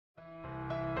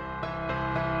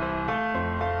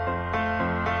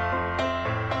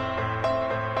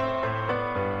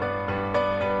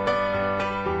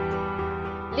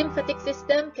lymphatic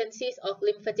system consists of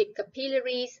lymphatic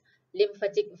capillaries,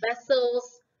 lymphatic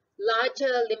vessels,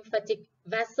 larger lymphatic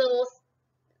vessels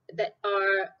that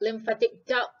are lymphatic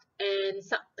duct and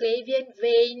subclavian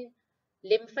vein,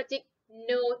 lymphatic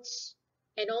nodes,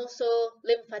 and also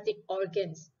lymphatic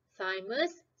organs,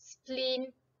 thymus, spleen,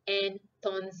 and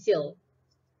tonsil.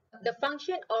 The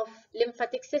function of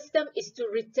lymphatic system is to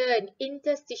return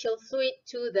interstitial fluid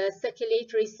to the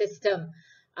circulatory system.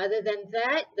 Other than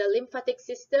that, the lymphatic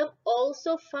system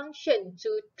also functions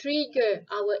to trigger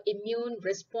our immune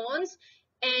response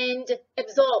and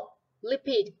absorb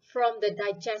lipid from the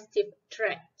digestive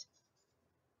tract.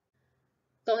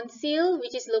 Tonsil,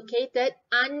 which is located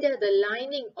under the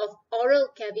lining of oral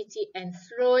cavity and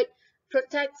throat,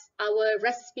 protects our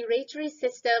respiratory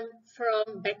system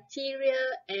from bacteria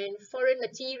and foreign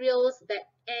materials that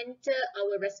enter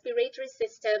our respiratory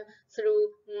system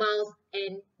through mouth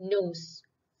and nose.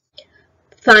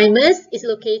 Thymus is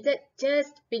located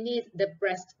just beneath the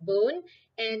breastbone,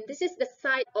 and this is the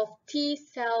site of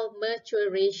T-cell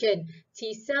maturation.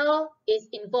 T-cell is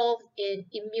involved in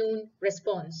immune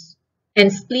response.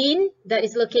 And spleen, that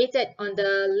is located on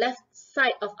the left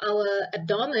side of our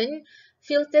abdomen,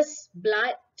 filters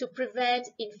blood to prevent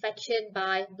infection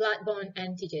by blood-borne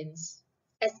antigens.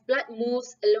 As blood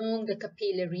moves along the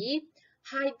capillary,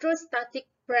 hydrostatic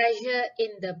pressure in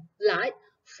the blood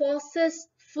forces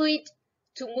fluid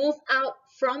to move out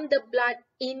from the blood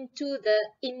into the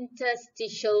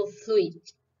interstitial fluid.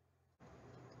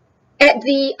 At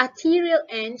the arterial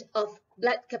end of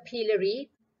blood capillary,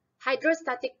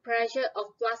 hydrostatic pressure of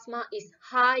plasma is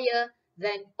higher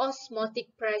than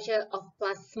osmotic pressure of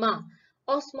plasma.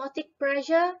 Osmotic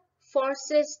pressure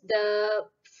forces the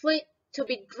fluid to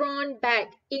be drawn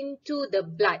back into the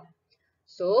blood.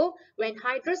 So, when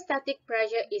hydrostatic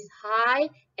pressure is high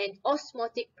and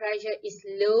osmotic pressure is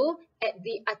low at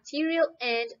the arterial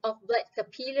end of blood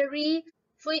capillary,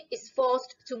 fluid is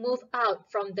forced to move out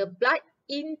from the blood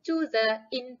into the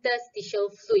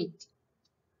interstitial fluid.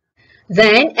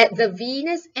 Then, at the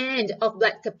venous end of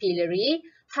blood capillary,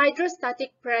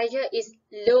 hydrostatic pressure is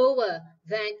lower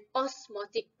than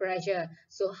osmotic pressure.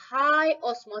 So, high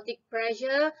osmotic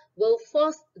pressure will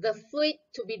force the fluid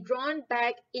to be drawn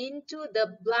back into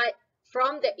the blood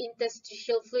from the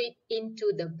interstitial fluid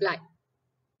into the blood.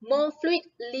 More fluid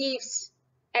leaves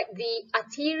at the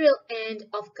arterial end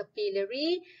of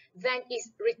capillary than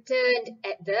is returned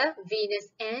at the venous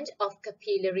end of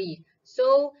capillary.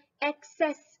 So,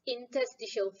 excess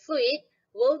interstitial fluid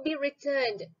will be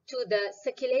returned to the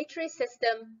circulatory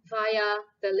system via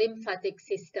the lymphatic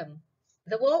system.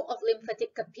 The wall of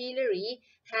lymphatic capillary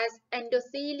has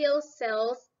endothelial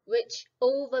cells which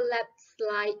overlap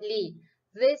slightly.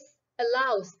 This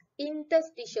allows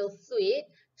interstitial fluid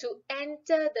to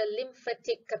enter the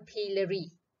lymphatic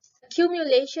capillary.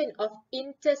 Accumulation of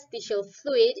interstitial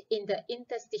fluid in the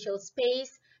interstitial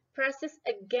space presses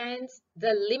against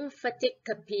the lymphatic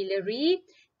capillary,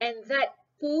 and that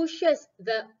pushes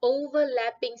the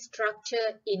overlapping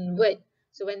structure inward.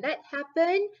 So when that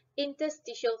happens,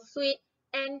 interstitial fluid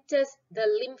enters the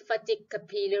lymphatic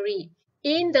capillary.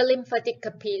 In the lymphatic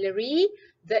capillary,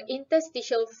 the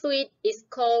interstitial fluid is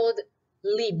called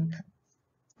lymph.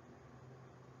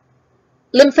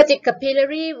 Lymphatic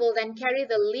capillary will then carry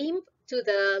the lymph to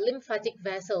the lymphatic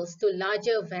vessels, to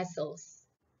larger vessels.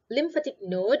 Lymphatic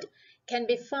node can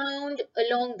be found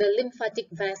along the lymphatic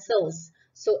vessels.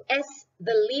 So as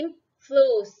the lymph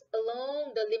flows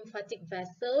along the lymphatic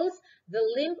vessels, the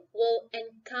lymph will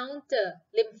encounter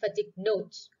lymphatic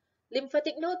nodes.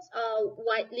 Lymphatic nodes are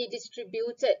widely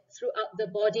distributed throughout the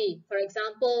body, for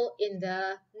example, in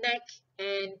the neck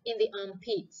and in the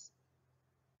armpits.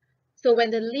 So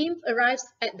when the lymph arrives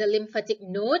at the lymphatic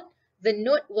node, the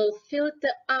node will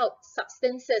filter out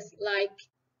substances like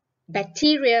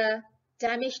bacteria,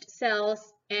 damaged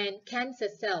cells, and cancer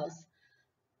cells.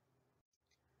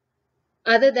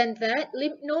 Other than that,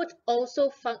 lymph nodes also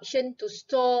function to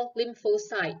store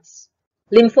lymphocytes.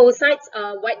 Lymphocytes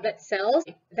are white blood cells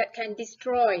that can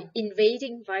destroy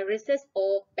invading viruses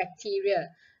or bacteria.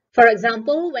 For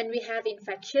example, when we have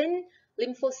infection,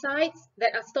 lymphocytes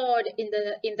that are stored in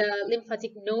the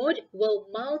lymphatic node will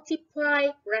multiply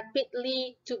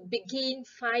rapidly to begin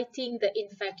fighting the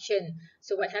infection.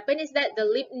 So what happens is that the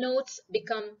lymph nodes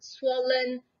become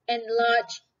swollen,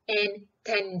 enlarged, and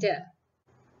tender.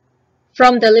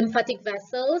 From the lymphatic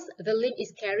vessels, the lymph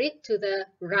is carried to the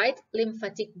right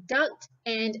lymphatic duct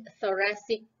and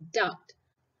thoracic duct.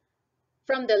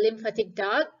 From the lymphatic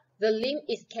duct, the lymph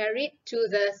is carried to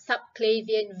the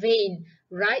subclavian vein,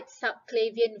 right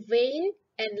subclavian vein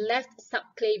and left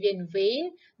subclavian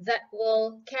vein that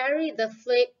will carry the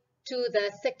fluid to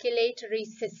the circulatory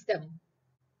system.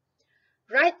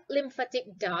 Right lymphatic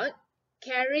duct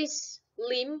carries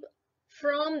lymph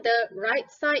from the right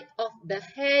side of the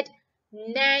head,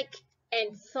 neck,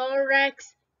 and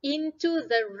thorax into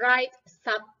the right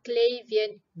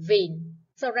subclavian vein.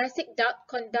 Thoracic duct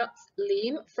conducts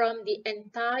lymph from the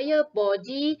entire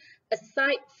body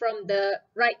aside from the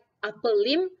right upper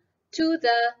limb to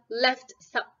the left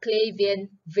subclavian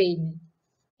vein.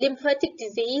 Lymphatic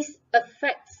disease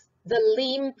affects the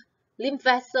lymph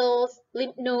vessels,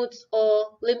 lymph nodes,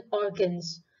 or lymph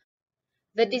organs.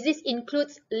 The disease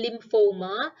includes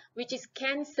lymphoma, which is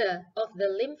cancer of the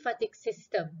lymphatic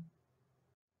system.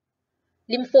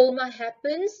 Lymphoma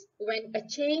happens when a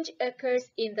change occurs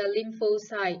in the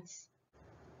lymphocytes.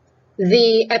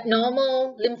 The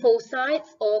abnormal lymphocytes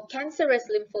or cancerous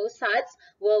lymphocytes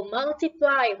will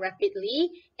multiply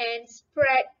rapidly and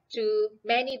spread to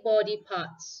many body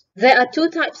parts. There are two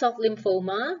types of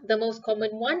lymphoma. The most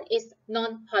common one is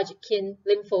non-Hodgkin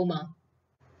lymphoma.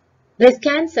 This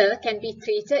cancer can be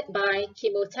treated by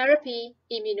chemotherapy,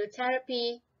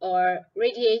 immunotherapy, or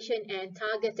radiation and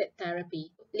targeted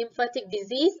therapy. Lymphatic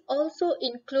disease also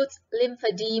includes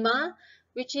lymphedema,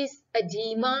 which is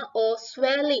edema or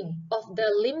swelling of the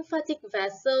lymphatic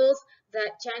vessels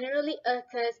that generally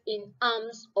occurs in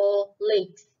arms or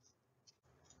legs.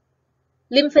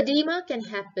 Lymphedema can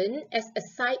happen as a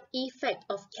side effect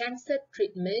of cancer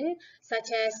treatment, such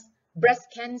as breast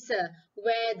cancer,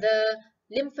 where the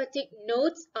lymphatic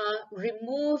nodes are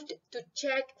removed to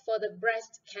check for the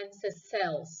breast cancer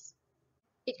cells.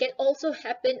 It can also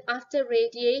happen after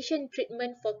radiation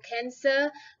treatment for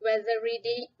cancer, where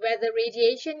the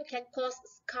radiation can cause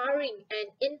scarring and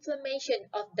inflammation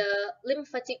of the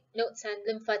lymphatic nodes and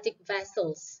lymphatic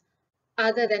vessels.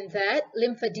 Other than that,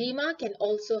 lymphedema can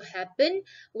also happen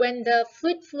when the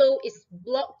fluid flow is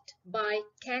blocked by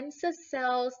cancer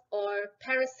cells or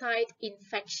parasite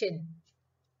infection.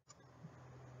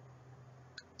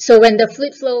 So when the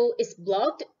fluid flow is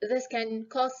blocked, this can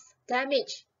cause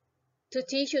damage to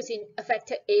tissues in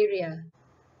affected area.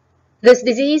 This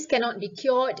disease cannot be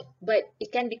cured, but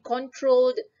it can be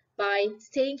controlled by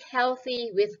staying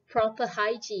healthy with proper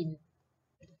hygiene.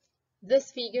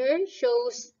 This figure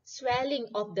shows swelling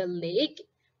of the leg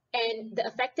and the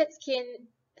affected skin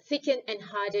thicken and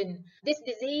harden. This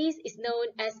disease is known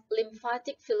as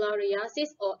lymphatic filariasis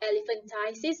or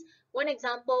elephantiasis, one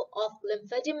example of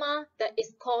lymphedema that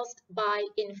is caused by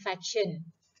infection.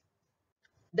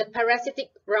 The parasitic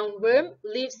roundworm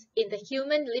lives in the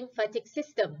human lymphatic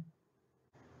system.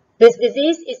 This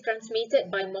disease is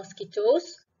transmitted by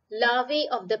mosquitoes. Larvae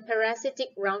of the parasitic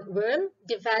roundworm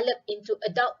develop into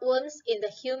adult worms in the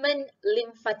human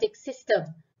lymphatic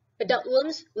system. Adult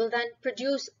worms will then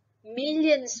produce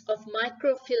millions of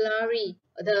microfilari,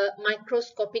 the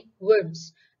microscopic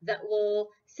worms, that will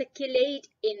circulate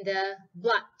in the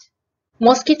blood.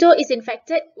 Mosquito is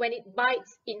infected when it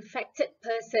bites infected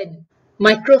person.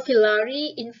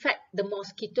 Microfilari infect the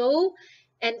mosquito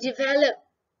and develop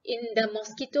in the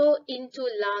mosquito into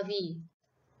larvae.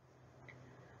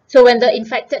 So when the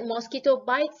infected mosquito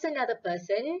bites another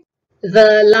person,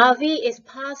 the larvae is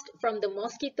passed from the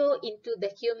mosquito into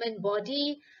the human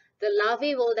body. The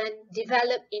larvae will then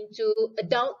develop into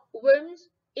adult worms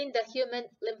in the human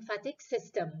lymphatic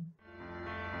system.